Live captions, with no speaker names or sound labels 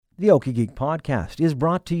The Okie Geek podcast is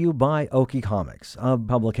brought to you by Okie Comics, a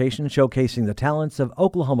publication showcasing the talents of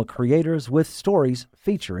Oklahoma creators with stories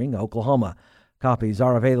featuring Oklahoma. Copies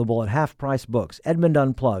are available at Half Price Books, Edmond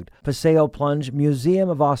Unplugged, Paseo Plunge, Museum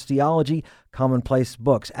of Osteology, Commonplace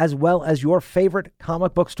Books, as well as your favorite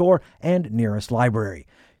comic book store and nearest library.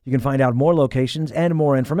 You can find out more locations and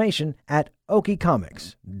more information at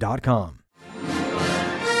okiecomics.com.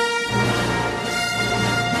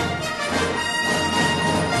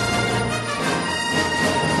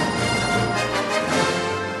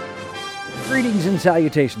 Greetings and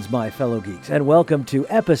salutations, my fellow geeks, and welcome to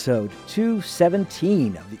episode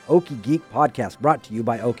 217 of the Okie Geek podcast, brought to you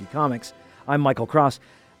by Okie Comics. I'm Michael Cross.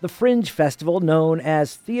 The Fringe Festival, known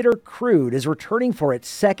as Theater Crude, is returning for its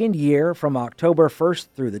second year from October 1st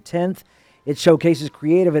through the 10th. It showcases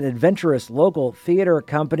creative and adventurous local theater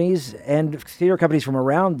companies and theater companies from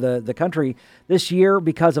around the country. This year,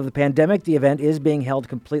 because of the pandemic, the event is being held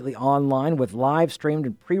completely online with live streamed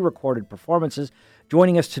and pre-recorded performances.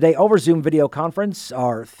 Joining us today over Zoom video conference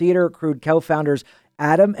are Theater Crude co-founders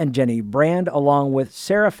Adam and Jenny Brand, along with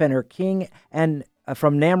Sarah Fenner King and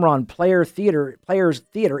from Namron Players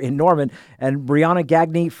Theater in Norman, and Brianna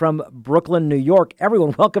Gagne from Brooklyn, New York.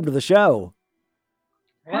 Everyone, welcome to the show.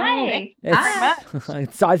 Hi.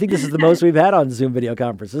 I think this is the most we've had on Zoom video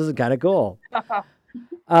conference. This is kind of cool.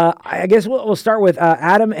 I guess we'll start with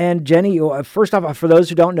Adam and Jenny. First off, for those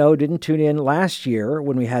who don't know, didn't tune in last year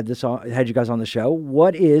when we had you guys on the show,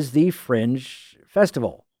 what is the Fringe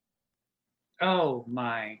Festival? Oh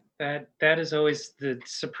my, that is always the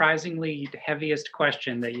surprisingly heaviest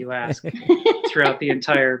question that you ask throughout the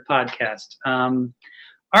entire podcast.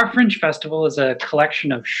 Our Fringe Festival is a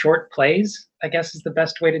collection of short plays, I guess is the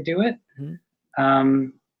best way to do it. Mm-hmm.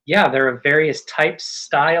 There are various types,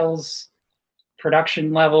 styles,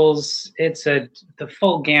 production levels. It's the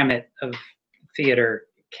full gamut of theater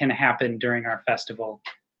can happen during our festival.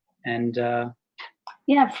 And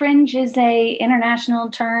Fringe is a international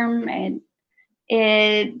term.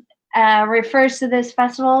 It refers to this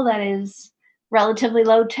festival that is relatively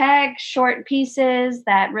low tech, short pieces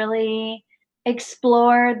that really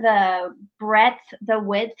explore the breadth, the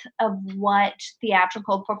width of what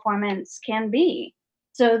theatrical performance can be.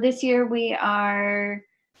 So this year we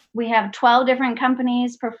have 12 different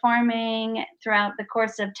companies performing throughout the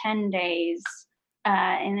course of 10 days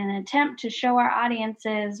in an attempt to show our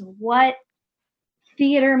audiences what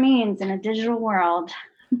theater means in a digital world.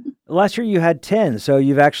 Last year you had 10, so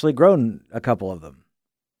you've actually grown a couple of them.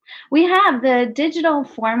 We have. The digital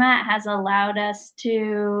format has allowed us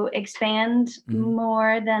to expand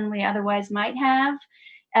more than we otherwise might have.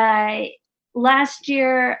 Last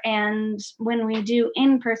year, and when we do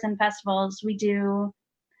in-person festivals, we do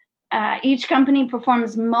each company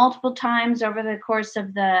performs multiple times over the course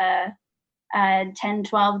of the 10,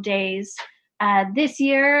 12 days. This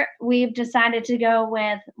year, we've decided to go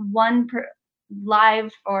with one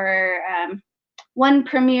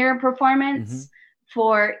premiere performance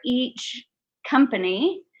for each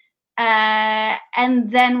company. And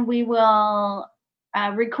then we will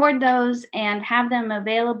record those and have them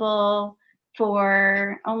available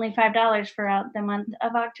for only $5 throughout the month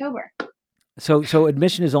of October. So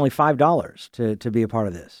admission is only $5 to be a part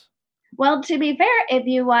of this. Well, to be fair, if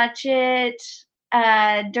you watch it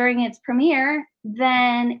during its premiere,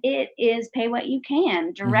 then it is pay what you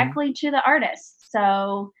can directly to the artist.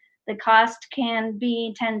 So the cost can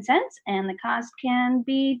be 10 cents and the cost can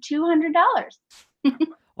be $200.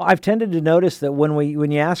 Well, I've tended to notice that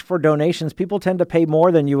when you ask for donations, people tend to pay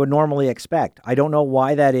more than you would normally expect. I don't know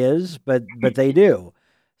why that is, but they do.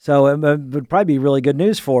 So it would probably be really good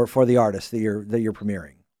news for the artists that you're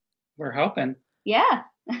premiering. We're hoping. Yeah.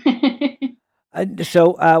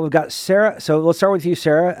 So we've got Sarah. So let's start with you,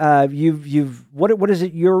 Sarah. What is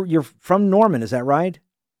it? You're from Norman, is that right?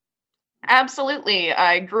 Absolutely.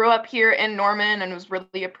 I grew up here in Norman and was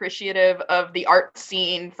really appreciative of the art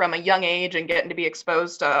scene from a young age and getting to be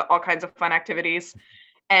exposed to all kinds of fun activities.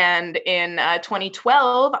 And in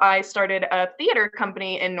 2012, I started a theater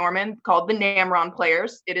company in Norman called the Namron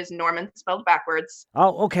Players. It is Norman spelled backwards.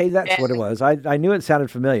 Oh, okay. That's what it was. I knew it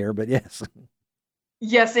sounded familiar, but yes.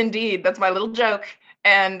 Yes, indeed. That's my little joke.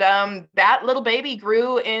 And that little baby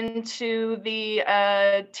grew into the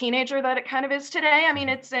teenager that it kind of is today. I mean,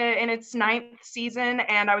 it's in its 9th season,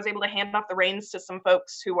 and I was able to hand off the reins to some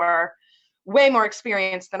folks who are way more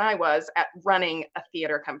experienced than I was at running a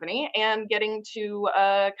theater company and getting to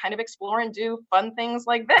kind of explore and do fun things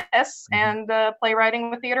like this and playwriting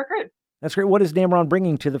with Theater Crude. That's great. What is Namron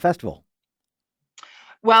bringing to the festival?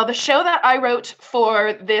 Well, the show that I wrote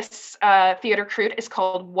for this Theater Crude is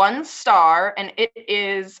called One Star, and it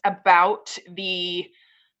is about the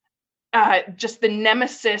just the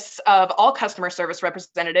nemesis of all customer service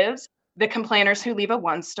representatives, the complainers who leave a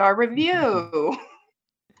 1-star review.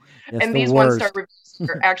 That's And the these worst. 1-star reviews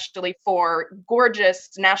are actually for gorgeous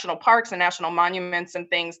national parks and national monuments and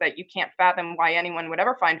things that you can't fathom why anyone would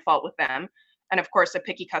ever find fault with them. And of course, a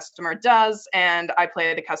picky customer does. And I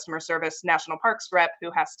play the customer service national parks rep who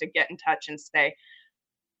has to get in touch and say,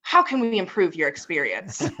 how can we improve your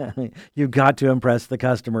experience? You've got to impress the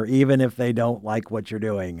customer, even if they don't like what you're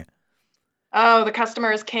doing. Oh, the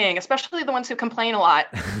customer is king, especially the ones who complain a lot.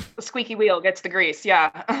 The squeaky wheel gets the grease.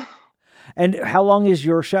 Yeah. And how long is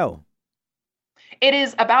your show? It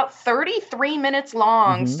is about 33 minutes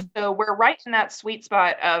long. Mhm. So we're right in that sweet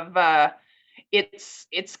spot of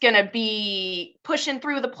it's going to be pushing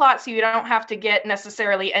through the plot so you don't have to get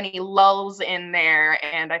necessarily any lulls in there.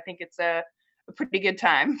 And I think it's a pretty good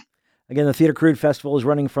time. Again, the Theater Crude Festival is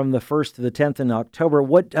running from the 1st to the 10th in October.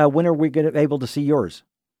 When are we able to see yours?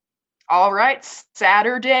 All right.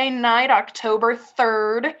 Saturday night, October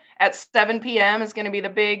 3rd at 7 p.m. is going to be the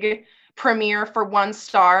big premiere for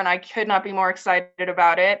 1-star, and I could not be more excited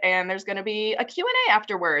about it. And there's going to be a Q&A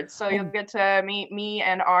afterwards. So you'll get to meet me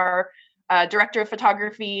and our director of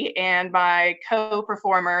photography and my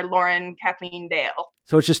co-performer, Lauren Kathleen Dale.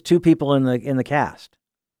 So it's just two people in the cast.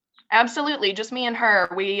 Absolutely. Just me and her.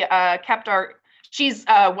 We kept she's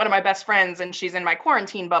one of my best friends and she's in my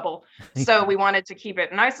quarantine bubble. So we wanted to keep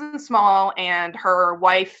it nice and small. And her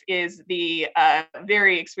wife is the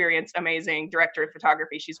very experienced, amazing director of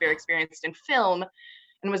photography. She's very experienced in film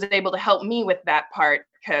and was able to help me with that part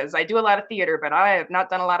because I do a lot of theater, but I have not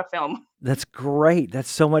done a lot of film. That's great. That's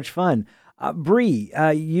so much fun. Bree,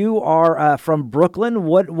 you are from Brooklyn.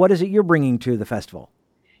 What is it you're bringing to the festival?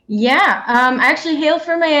 Yeah, I actually hail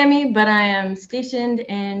from Miami, but I am stationed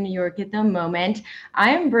in New York at the moment. I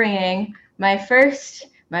am bringing my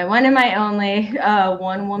one and my only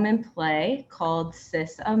one-woman play called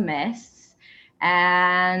Sis Amiss.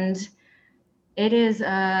 And it is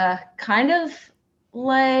kind of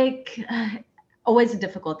like, always a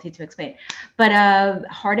difficulty to explain, but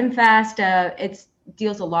hard and fast. It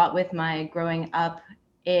deals a lot with my growing up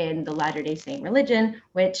in the Latter-day Saint religion,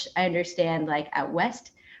 which I understand like out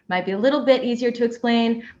west might be a little bit easier to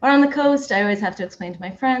explain, but on the coast, I always have to explain to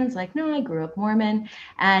my friends, like, no, I grew up Mormon,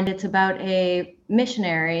 and it's about a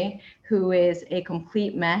missionary who is a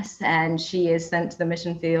complete mess, and she is sent to the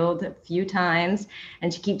mission field a few times,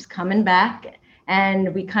 and she keeps coming back,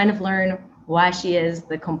 and we kind of learn why she is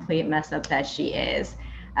the complete mess up that she is.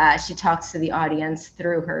 She talks to the audience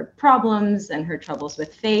through her problems and her troubles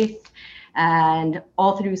with faith, and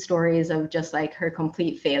all through stories of just like her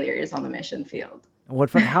complete failures on the mission field.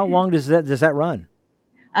 How long does that run?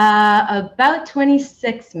 About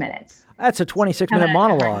 26 minutes. That's a 26-minute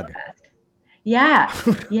monologue. Yeah,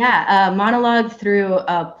 monologue through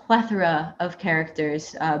a plethora of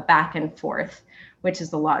characters back and forth, which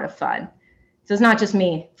is a lot of fun. So it's not just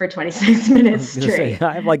me for 26 minutes straight.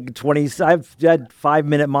 I have like 20. I've had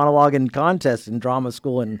 5-minute monologue in contests in drama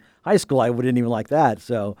school and high school. I wouldn't even like that.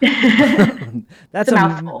 So that's a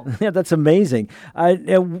mouthful. Yeah, that's amazing.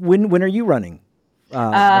 When are you running?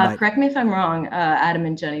 Correct me if I'm wrong, Adam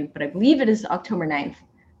and Jenny, but I believe it is October 9th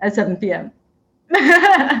at 7 p.m.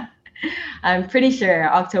 I'm pretty sure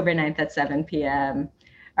October 9th at 7 p.m.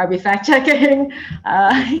 Are we fact checking?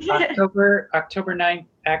 October 9th,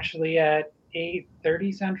 actually at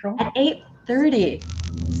 8:30 Central. At 8:30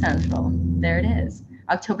 Central. There it is.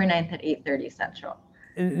 October 9th at 8:30 Central.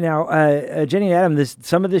 Now, Jenny and Adam,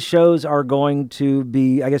 some of the shows are going to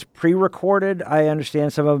be, I guess, pre-recorded. I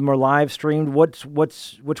understand some of them are live streamed. Which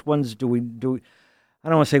ones do we do? I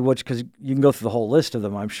don't want to say which because you can go through the whole list of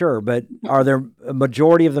them, I'm sure. But are there a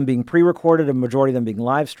majority of them being pre-recorded, a majority of them being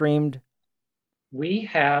live streamed? We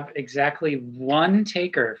have exactly one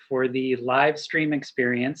taker for the live stream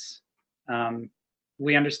experience.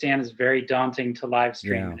 We understand it's very daunting to live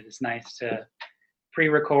stream, and it's nice to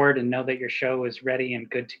pre-record and know that your show is ready and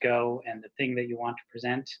good to go and the thing that you want to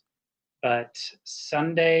present. But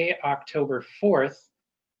Sunday, October 4th,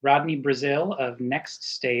 Rodney Brazil of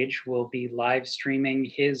Next Stage will be live streaming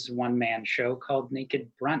his one-man show called Naked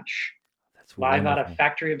Brunch. That's live out of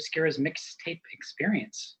Factory Obscura's mixtape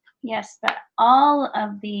experience. Yes, but all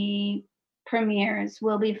of the premieres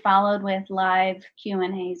will be followed with live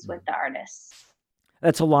Q&As with the artists.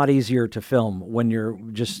 That's a lot easier to film when you're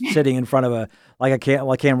just sitting in front of a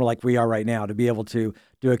camera like we are right now, to be able to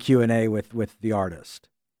do a Q&A with the artist.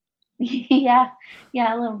 Yeah,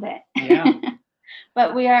 a little bit. Yeah.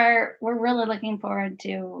 But we're really looking forward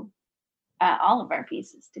to all of our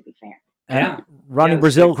pieces, to be fair. Yeah. Rodney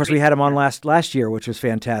Brazil, of course, we had him on last year, which was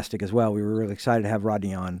fantastic as well. We were really excited to have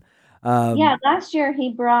Rodney on. Yeah, last year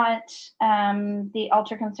he brought the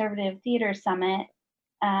Ultra Conservative Theater Summit,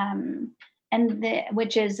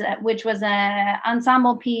 which was a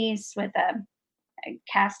ensemble piece with a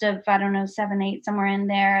cast of, I don't know, 7, 8, somewhere in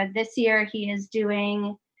there. This year he is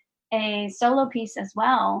doing a solo piece as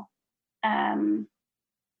well,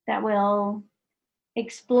 that will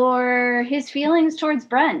explore his feelings towards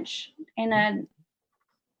brunch in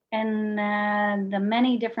the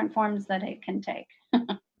many different forms that it can take.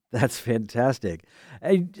 That's fantastic.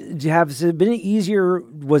 Was it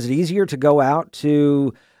easier to go out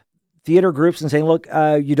to theater groups and saying, look,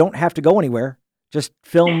 you don't have to go anywhere. Just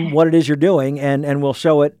film what it is you're doing, and we'll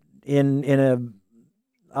show it in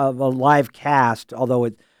a live cast, although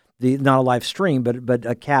not a live stream, but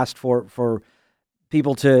a cast for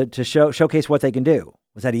people to showcase what they can do.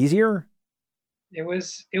 Was that easier? It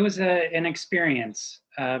was an experience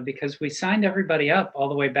because we signed everybody up all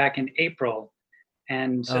the way back in April,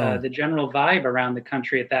 and the general vibe around the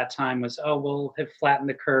country at that time was, we'll have flattened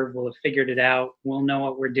the curve, we'll have figured it out, we'll know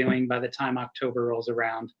what we're doing by the time October rolls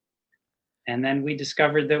around. And then we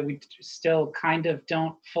discovered that we still kind of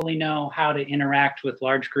don't fully know how to interact with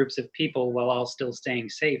large groups of people while all still staying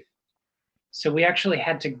safe. So we actually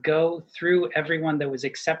had to go through everyone that was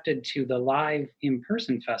accepted to the live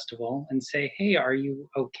in-person festival and say, hey, are you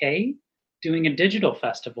okay doing a digital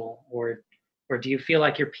festival? Or do you feel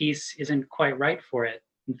like your piece isn't quite right for it?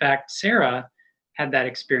 In fact, Sarah had that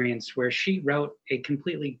experience where she wrote a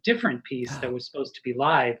completely different piece that was supposed to be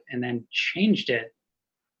live and then changed it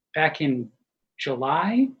back in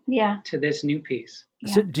July to this new piece.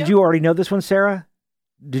 Yeah. So did you already know this one, Sarah?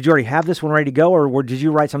 Did you already have this one ready to go, or did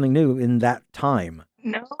you write something new in that time?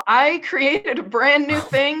 No, I created a brand new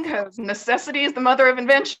thing because necessity is the mother of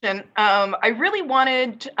invention. I really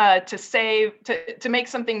wanted to make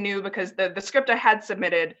something new because the script I had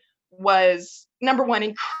submitted was, number one,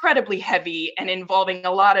 incredibly heavy and involving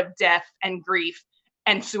a lot of death and grief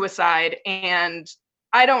and suicide. And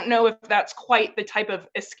I don't know if that's quite the type of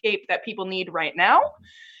escape that people need right now.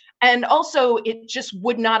 And also, it just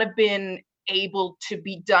would not have been able to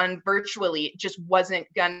be done virtually. It just wasn't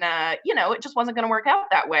gonna, work out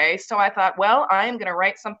that way. So I thought, well, I'm gonna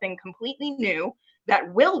write something completely new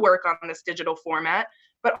that will work on this digital format,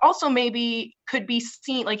 but also maybe could be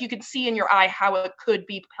seen, like you could see in your eye how it could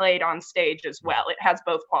be played on stage as well. It has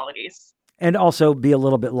both qualities. And also be a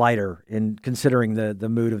little bit lighter in considering the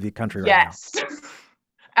mood of the country right now. Yes.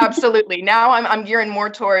 Absolutely. Now I'm gearing more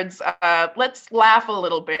towards let's laugh a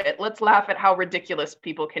little bit. Let's laugh at how ridiculous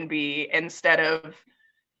people can be instead of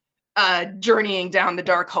journeying down the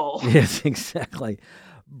dark hole. Yes, exactly.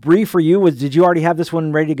 Bree, for you, did you already have this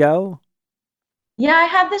one ready to go? Yeah, I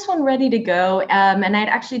had this one ready to go. And I'd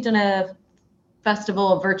actually done a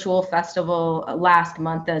virtual festival last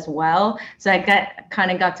month as well. So I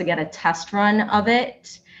got to get a test run of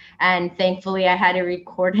it. And thankfully I had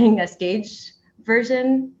a stage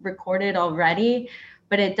version recorded already,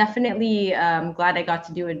 but it definitely glad I got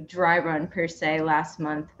to do a dry run per se last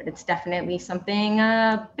month. But it's definitely something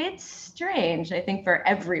a bit strange, I think, for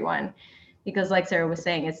everyone, because like Sarah was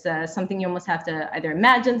saying, it's something you almost have to either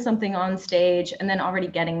imagine something on stage and then already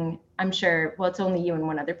getting, I'm sure, well, it's only you and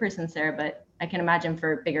one other person, Sarah, but I can imagine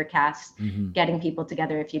for bigger casts, getting people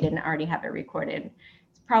together if you didn't already have it recorded.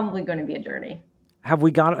 It's probably going to be a journey. Have we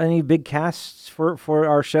got any big casts for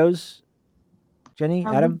our shows? Jenny,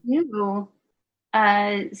 Adam?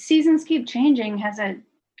 Seasons Keep Changing has a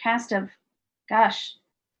cast of,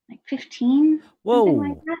 like 15. Whoa. Something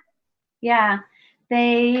like that. Yeah.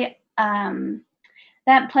 They,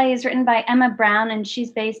 that play is written by Emma Brown, and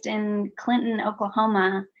she's based in Clinton,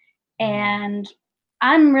 Oklahoma. And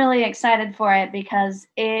I'm really excited for it because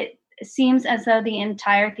it seems as though the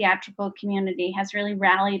entire theatrical community has really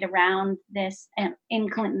rallied around this in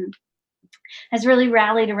Clinton, has really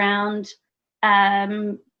rallied around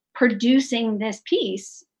producing this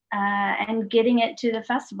piece and getting it to the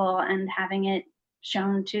festival and having it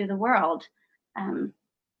shown to the world.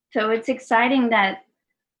 So it's exciting that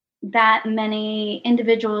many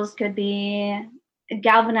individuals could be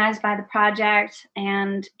galvanized by the project,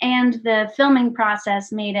 and the filming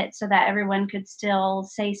process made it so that everyone could still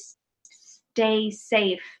stay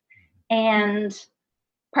safe and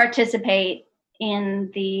participate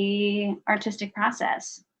in the artistic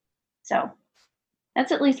process. So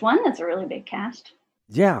that's at least one that's a really big cast.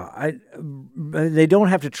 Yeah, they don't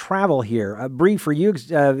have to travel here. Bree, for you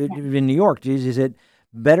in New York, is it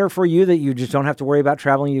better for you that you just don't have to worry about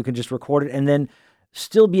traveling? You can just record it and then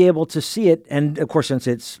still be able to see it. And of course, since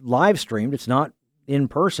it's live streamed, it's not in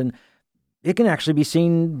person, it can actually be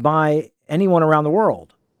seen by anyone around the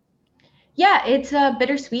world. Yeah, it's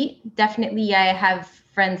bittersweet. Definitely, I have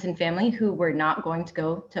friends and family who were not going to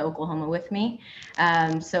go to Oklahoma with me.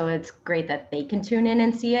 So it's great that they can tune in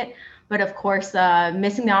and see it. But of course,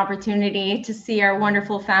 missing the opportunity to see our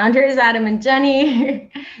wonderful founders, Adam and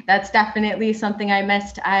Jenny, that's definitely something I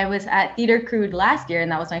missed. I was at Theater Crude last year,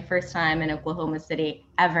 and that was my first time in Oklahoma City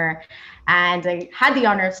ever. And I had the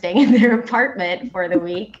honor of staying in their apartment for the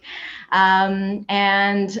week.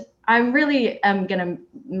 And I'm really gonna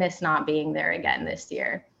miss not being there again this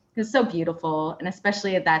year. It's so beautiful, and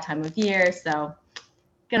especially at that time of year. So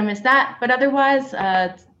gonna miss that. But otherwise,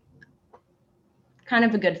 it's kind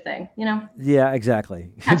of a good thing, you know? Yeah,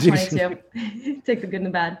 exactly. Catch 22. Take the good and the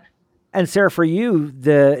bad. And Sarah, for you,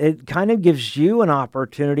 it kind of gives you an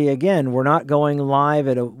opportunity. Again, we're not going live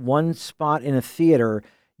at one spot in a theater.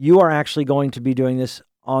 You are actually going to be doing this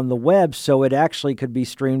on the web, so it actually could be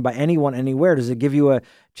streamed by anyone, anywhere. Does it give you a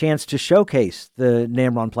chance to showcase the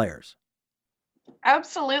Namron players?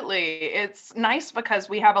 Absolutely. It's nice because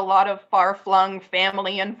we have a lot of far-flung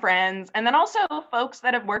family and friends, and then also folks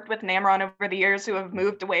that have worked with Namron over the years who have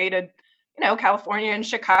moved away to, California and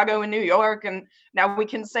Chicago and New York. And now we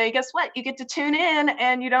can say, guess what? You get to tune in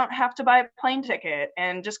and you don't have to buy a plane ticket,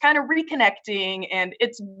 and just kind of reconnecting. And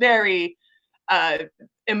it's very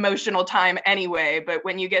emotional time anyway. But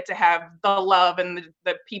when you get to have the love and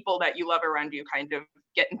the people that you love around you kind of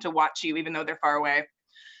getting to watch you, even though they're far away,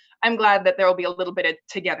 I'm glad that there will be a little bit of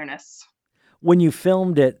togetherness. When you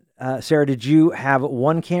filmed it, Sarah, did you have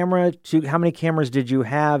one camera? How many cameras did you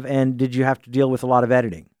have? And did you have to deal with a lot of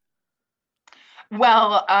editing?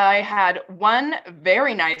 Well, I had one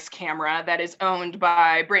very nice camera that is owned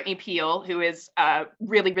by Brittany Peel, who is a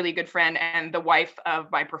really, really good friend and the wife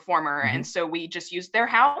of my performer. Mm-hmm. And so we just used their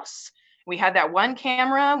house. We had that one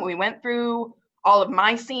camera. We went through all of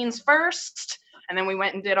my scenes first, and then we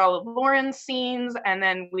went and did all of Lauren's scenes. And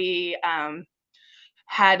then we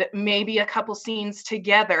had maybe a couple scenes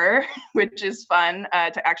together, which is fun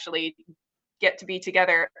to actually get to be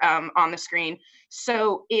together on the screen.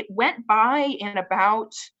 So it went by in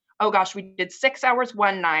about, we did 6 hours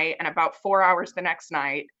one night and about 4 hours the next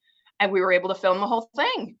night. And we were able to film the whole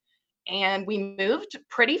thing. And we moved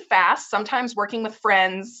pretty fast. Sometimes working with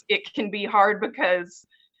friends, it can be hard because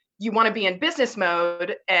you want to be in business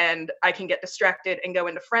mode and I can get distracted and go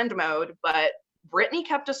into friend mode. But Brittany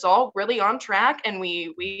kept us all really on track, and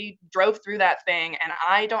we drove through that thing. And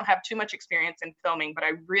I don't have too much experience in filming, but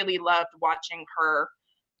I really loved watching her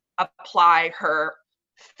apply her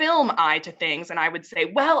film eye to things. And I would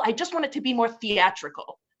say, well, I just want it to be more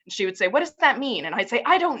theatrical. And she would say, what does that mean? And I'd say,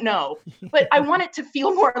 I don't know, but I want it to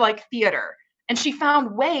feel more like theater. And she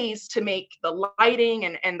found ways to make the lighting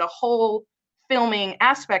and the whole filming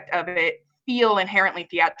aspect of it feel inherently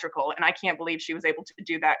theatrical. And I can't believe she was able to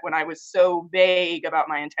do that when I was so vague about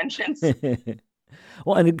my intentions.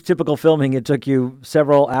 Well, in typical filming, it took you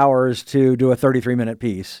several hours to do a 33-minute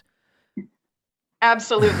piece.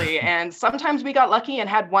 Absolutely. And sometimes we got lucky and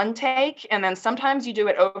had one take, and then sometimes you do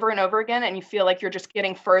it over and over again and you feel like you're just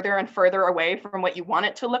getting further and further away from what you want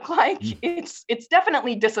it to look like. It's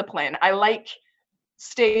definitely discipline. I like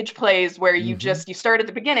stage plays where you you start at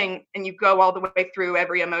the beginning and you go all the way through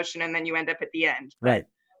every emotion and then you end up at the end. Right.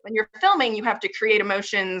 When you're filming, you have to create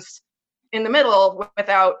emotions in the middle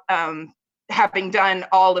without having done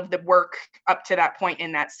all of the work up to that point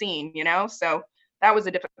in that scene, So that was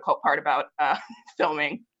a difficult part about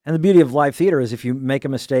filming. And the beauty of live theater is if you make a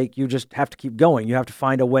mistake, you just have to keep going. You have to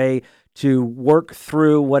find a way to work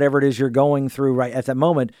through whatever it is you're going through right at that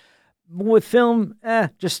moment. With film,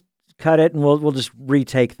 just cut it and we'll just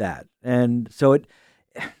retake that. And so it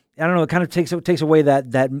kind of takes away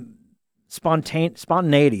that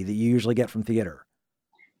spontaneity that you usually get from theater.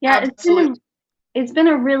 Yeah, it's been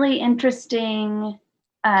a really interesting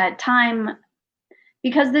time,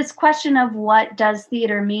 because this question of what does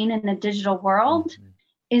theater mean in a digital world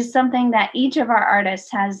is something that each of our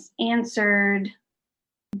artists has answered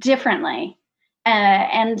differently.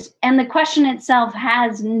 And the question itself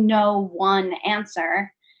has no one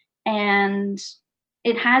answer. And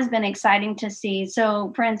it has been exciting to see.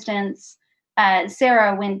 So, for instance,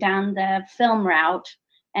 Sarah went down the film route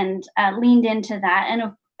and leaned into that,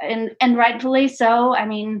 and rightfully so. I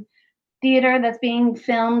mean, theater that's being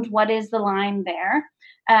filmed, what is the line there?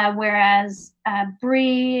 Whereas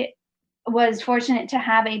Bree was fortunate to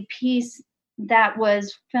have a piece that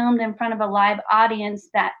was filmed in front of a live audience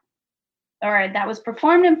that was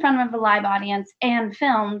performed in front of a live audience and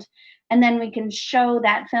filmed. And then we can show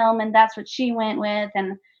that film, and that's what she went with.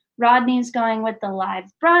 And Rodney's going with the live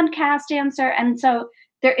broadcast answer. And so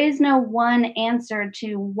there is no one answer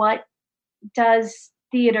to what does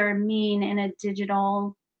theater mean in a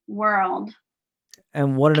digital world.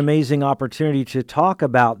 And what an amazing opportunity to talk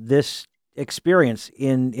about this experience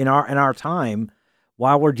in our time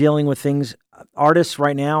while we're dealing with things. Artists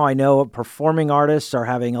right now, I know performing artists are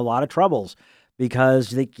having a lot of troubles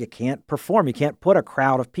because you can't perform. You can't put a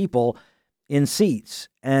crowd of people in seats.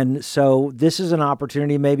 And so this is an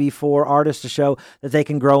opportunity maybe for artists to show that they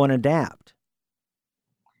can grow and adapt.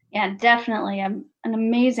 Yeah, definitely an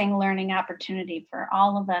amazing learning opportunity for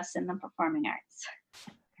all of us in the performing arts.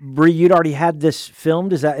 Bree, you'd already had this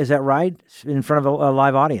filmed, is that right? In front of a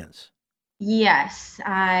live audience? Yes,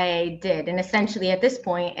 I did. And essentially at this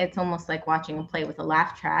point, it's almost like watching a play with a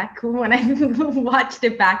laugh track when I watched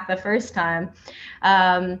it back the first time.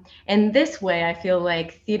 In this way, I feel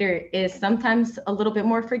like theater is sometimes a little bit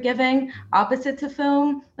more forgiving, opposite to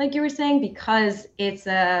film, like you were saying, because it's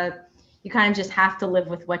you kind of just have to live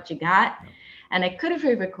with what you got. And I could have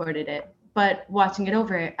re-recorded it, but watching it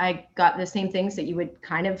over, I got the same things that you would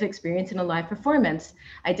kind of experience in a live performance.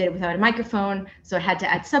 I did it without a microphone, so I had to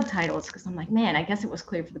add subtitles because I'm like, man, I guess it was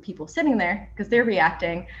clear for the people sitting there because they're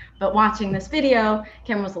reacting. But watching this video,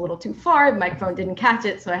 camera was a little too far, the microphone didn't catch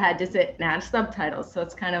it, so I had to sit and add subtitles. So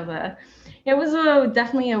it's kind of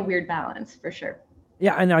definitely a weird balance for sure.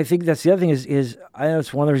 Yeah, and I think that's the other thing is I know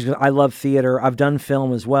it's one of the reasons I love theater. I've done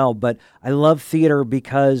film as well, but I love theater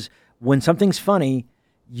because when something's funny,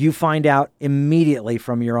 you find out immediately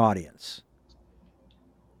from your audience.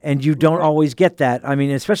 And you don't always get that. I mean,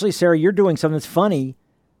 especially Sarah, you're doing something that's funny,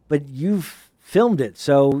 but you've filmed it.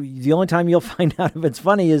 So the only time you'll find out if it's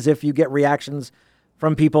funny is if you get reactions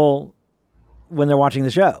from people when they're watching the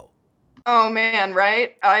show. Oh man,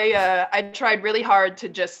 right? I tried really hard to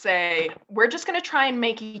just say, we're just going to try and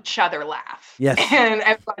make each other laugh. Yes. And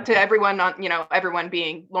to everyone everyone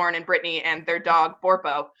being Lauren and Brittany and their dog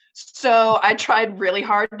Borpo. So I tried really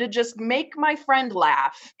hard to just make my friend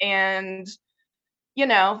laugh. And,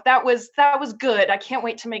 that was good. I can't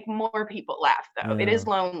wait to make more people laugh, though. It is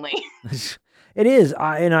lonely. It is.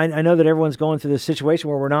 I know that everyone's going through this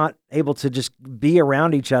situation where we're not able to just be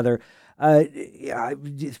around each other.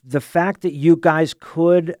 The fact that you guys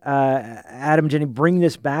could, Adam, Jenny, bring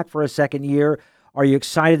this back for a second year, are you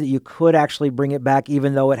excited that you could actually bring it back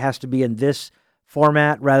even though it has to be in this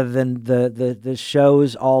format rather than the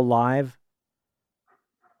shows all live?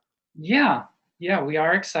 Yeah, we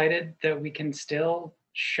are excited that we can still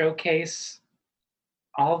showcase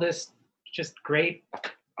all this just great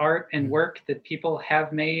art and work that people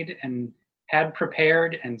have made and had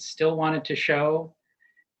prepared and still wanted to show.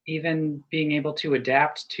 Even being able to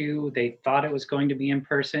adapt to, they thought it was going to be in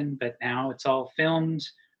person, but now it's all filmed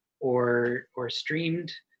or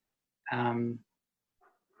streamed.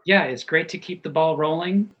 It's great to keep the ball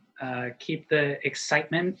rolling, keep the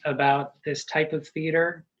excitement about this type of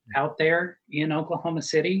theater out there in Oklahoma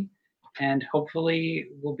City, and hopefully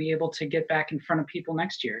we'll be able to get back in front of people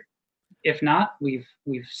next year. If not, we've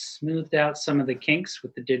smoothed out some of the kinks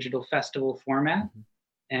with the digital festival format.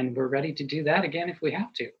 And we're ready to do that again if we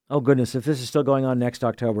have to. Oh, goodness. If this is still going on next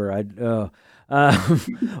October,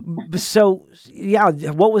 so, yeah,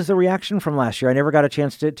 what was the reaction from last year? I never got a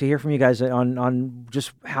chance to hear from you guys on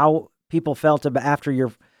just how people felt after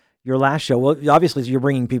your last show. Well, obviously, you're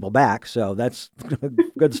bringing people back, so that's a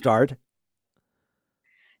good start.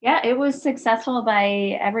 Yeah, it was successful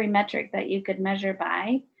by every metric that you could measure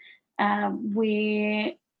by.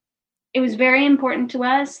 It was very important to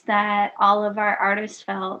us that all of our artists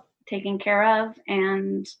felt taken care of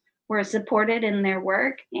and were supported in their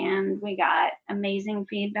work. And we got amazing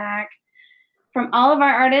feedback from all of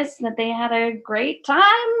our artists that they had a great time.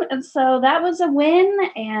 And so that was a win.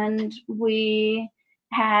 And we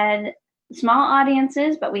had small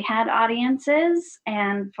audiences, but we had audiences.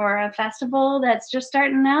 And for a festival that's just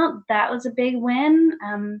starting out, that was a big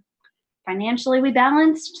win. Financially we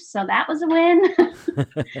balanced, so that was a win.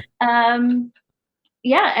 And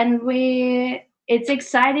it's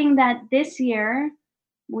exciting that this year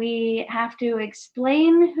we have to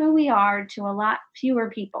explain who we are to a lot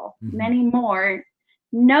fewer people. Mm-hmm. Many more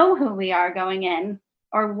know who we are going in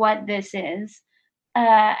or what this is.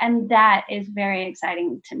 And that is very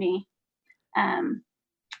exciting to me.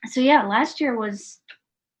 Last year was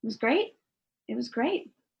great. It was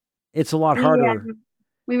great. It's a lot harder.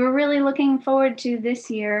 We were really looking forward to this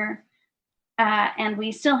year, and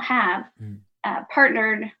we still have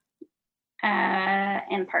partnered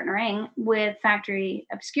and partnering with Factory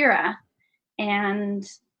Obscura. And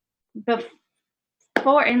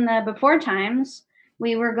before times,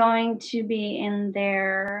 we were going to be in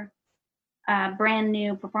their brand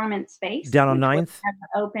new performance space. Down on 9th?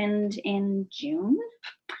 Opened in June.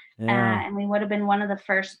 Yeah. And we would have been one of the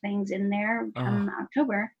first things in there come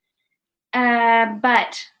October.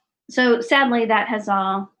 But so sadly, that has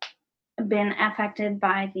all been affected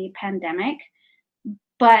by the pandemic.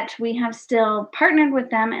 But we have still partnered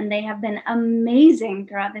with them, and they have been amazing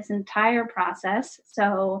throughout this entire process.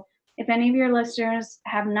 So if any of your listeners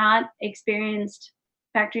have not experienced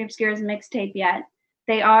Factory Obscura's mixtape yet,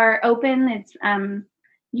 they are open. It's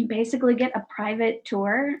you basically get a private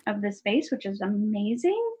tour of the space, which is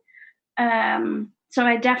amazing. So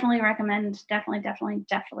I definitely recommend checking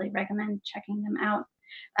them out.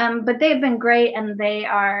 But they've been great, and they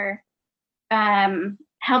are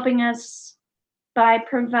helping us by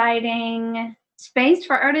providing space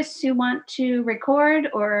for artists who want to record,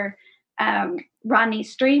 or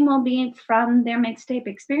Rodney's stream will be from their mixtape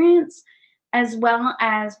experience, as well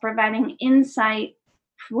as providing insight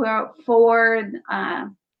for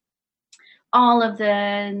all of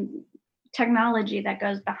the technology that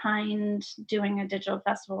goes behind doing a digital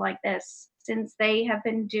festival like this. Since they have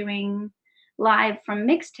been doing live from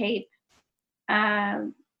mixtape,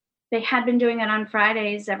 they had been doing it on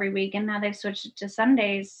Fridays every week, and now they've switched it to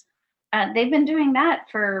Sundays. They've been doing that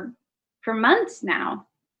for months now.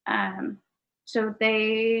 So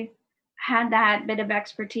they had that bit of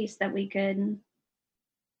expertise that we could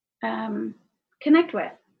connect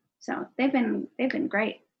with. So they've been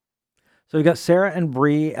great. So you got Sarah and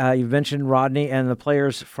Bree. You've mentioned Rodney and the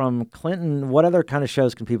players from Clinton. What other kind of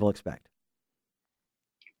shows can people expect?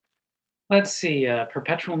 Let's see.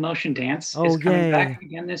 Perpetual Motion Dance is coming back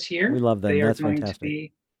again this year. We love them. That's fantastic. They are going to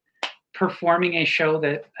be performing a show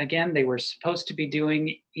that, again, they were supposed to be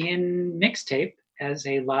doing in mixtape as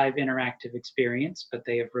a live interactive experience, but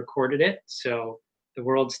they have recorded it. So the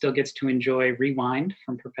world still gets to enjoy Rewind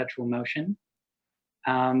from Perpetual Motion.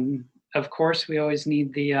 Of course, we always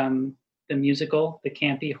need the musical, the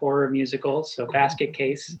campy horror musical. So Basket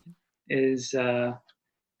Case is a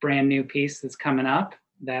brand new piece that's coming up.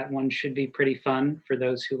 That one should be pretty fun for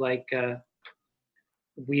those who like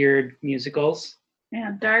weird musicals.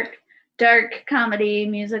 Yeah, dark comedy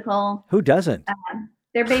musical. Who doesn't?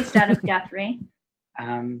 They're based out of Guthrie.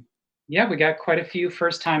 Yeah, we got quite a few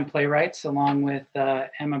first-time playwrights along with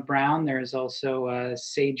Emma Brown. There's also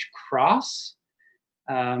Sage Cross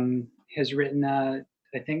has written, I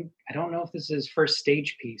don't know if this is his first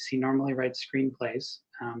stage piece. He normally writes screenplays,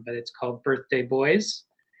 but it's called Birthday Boys.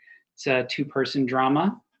 It's a 2-person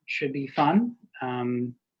drama. Should be fun.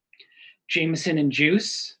 Jameson and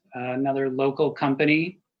Juice, another local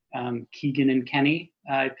company, Keegan and Kenny.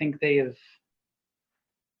 I think they have.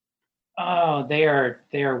 Oh, they are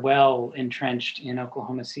well entrenched in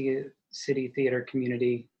Oklahoma City theater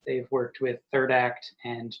community. They've worked with Third Act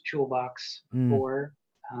and Jewelbox before,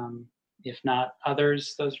 if not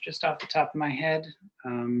others. Those are just off the top of my head.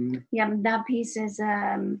 Yeah, that piece is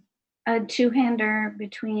a two-hander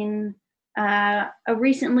between a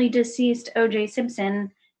recently deceased O.J.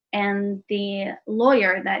 Simpson and the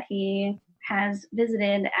lawyer that he has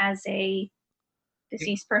visited as a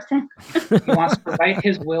deceased person. He wants to write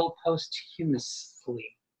his will posthumously.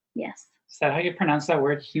 Yes. Is that how you pronounce that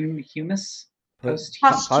word? Humus?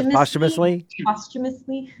 Posthumously?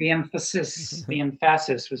 Posthumously. The emphasis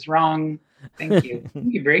was wrong. Thank you.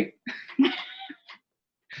 Thank you, Bree.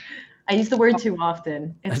 I use the word too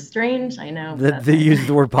often. It's strange, I know. They use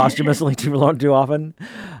the word posthumously too often.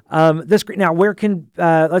 Now, where can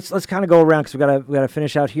let's kind of go around because we got to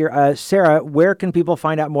finish out here. Sarah, where can people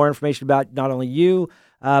find out more information about not only you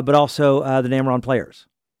but also the Namron Players?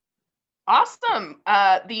 Awesome.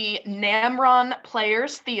 The Namron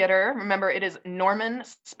Players Theater. Remember, it is Norman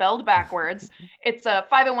spelled backwards. It's a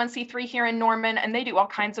 501c3 here in Norman, and they do all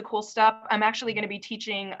kinds of cool stuff. I'm actually going to be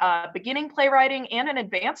teaching beginning playwriting and an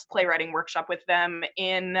advanced playwriting workshop with them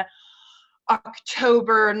in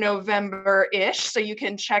October, November-ish. So you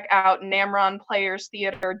can check out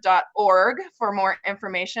namronplayerstheater.org for more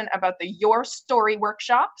information about the Your Story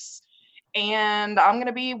workshops. And I'm going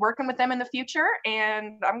to be working with them in the future,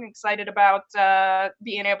 and I'm excited about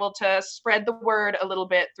being able to spread the word a little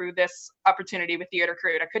bit through this opportunity with Theater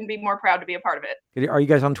Crude. I couldn't be more proud to be a part of it. Are you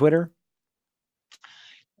guys on Twitter?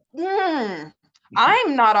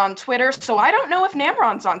 I'm not on Twitter, so I don't know if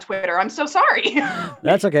Namron's on Twitter. I'm so sorry.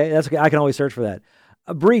 That's okay. I can always search for that.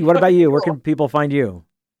 Bree, what about you? Where can people find you?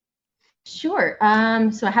 Sure.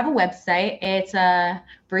 So I have a website. It's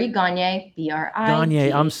Bree Gagne, B-R-I.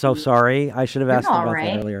 Gagne. I'm so sorry. I should have asked about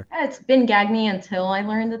that earlier. It's been Gagne until I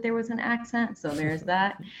learned that there was an accent. So there's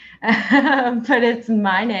that. But it's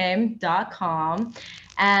myname.com.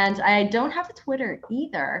 And I don't have a Twitter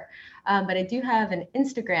either. But I do have an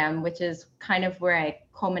Instagram, which is kind of where I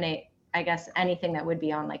culminate, I guess, anything that would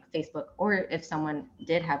be on like Facebook, or if someone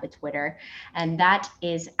did have a Twitter. And that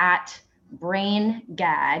is at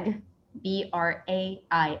BrainGag. BRAINGAG.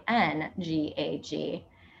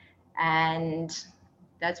 And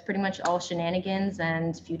that's pretty much all shenanigans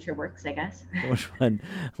and future works, I guess. So much fun.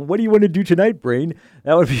 What do you want to do tonight, Brain?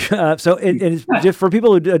 That would be so. It's just for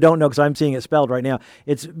people who don't know, because I'm seeing it spelled right now.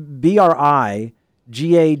 It's BRIGAGNE.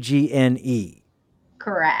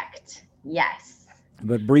 Correct. Yes.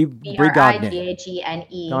 But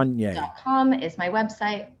BRIGAGNE.com is my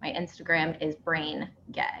website. My Instagram is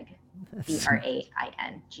BrainGag.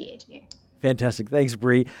 BRAINGAG. Fantastic. Thanks,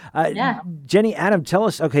 Bree. Yeah. Jenny, Adam, tell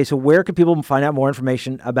us, okay, so where can people find out more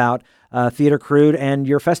information about Theater Crude and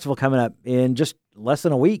your festival coming up in just less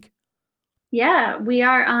than a week? Yeah, we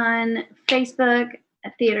are on Facebook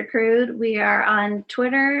at Theater Crude. We are on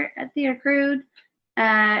Twitter at Theater Crude.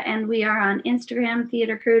 And we are on Instagram,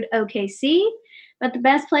 Theater Crude OKC. But the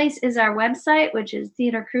best place is our website, which is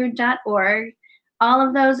theatercrude.org. All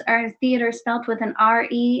of those are theater spelt with an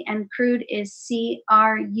R-E, and crude is C-R-U-D-E.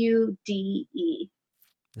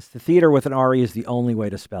 It's the theater with an R-E is the only way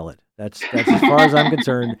to spell it. That's as far as I'm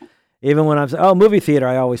concerned. Even when I'm movie theater,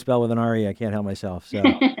 I always spell with an R-E. I can't help myself. So,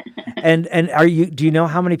 and do you know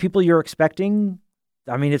how many people you're expecting?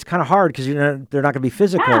 I mean, it's kind of hard because they're not going to be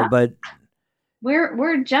physical, but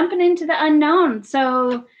we're jumping into the unknown.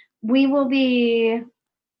 So we will be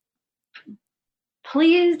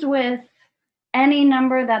pleased with any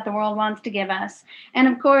number that the world wants to give us. And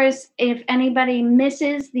of course, if anybody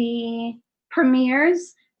misses the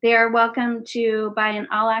premieres, they are welcome to buy an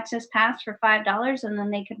all-access pass for $5, and then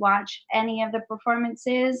they could watch any of the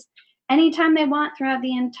performances anytime they want throughout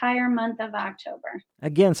the entire month of October.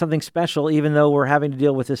 Again, something special, even though we're having to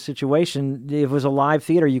deal with this situation. If it was a live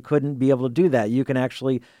theater, you couldn't be able to do that. You can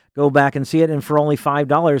actually go back and see it, and for only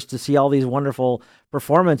 $5 to see all these wonderful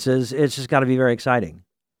performances, it's just got to be very exciting.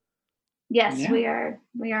 Yes, yeah.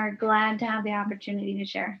 We are glad to have the opportunity to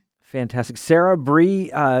share. Fantastic. Sarah, Bree,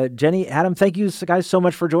 Jenny, Adam, thank you guys so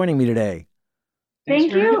much for joining me today.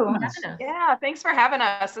 Thank you. Yeah, thanks for having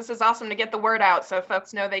us. This is awesome to get the word out so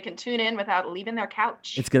folks know they can tune in without leaving their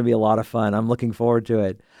couch. It's going to be a lot of fun. I'm looking forward to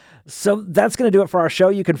it. So that's going to do it for our show.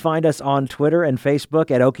 You can find us on Twitter and Facebook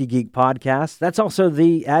at Okie Geek Podcast. That's also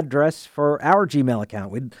the address for our Gmail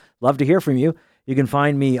account. We'd love to hear from you. You can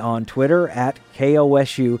find me on Twitter at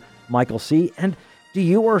KOSU Michael C. And do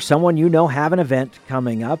you or someone you know have an event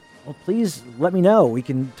coming up? Well, please let me know. We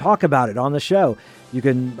can talk about it on the show. You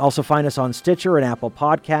can also find us on Stitcher and Apple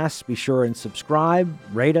Podcasts. Be sure and subscribe,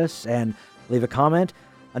 rate us, and leave a comment.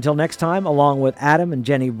 Until next time, along with Adam and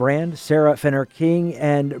Jenny Brand, Sarah Fenner-King,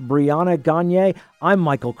 and Brianna Gagne, I'm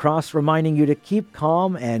Michael Cross, reminding you to keep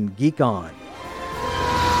calm and geek on.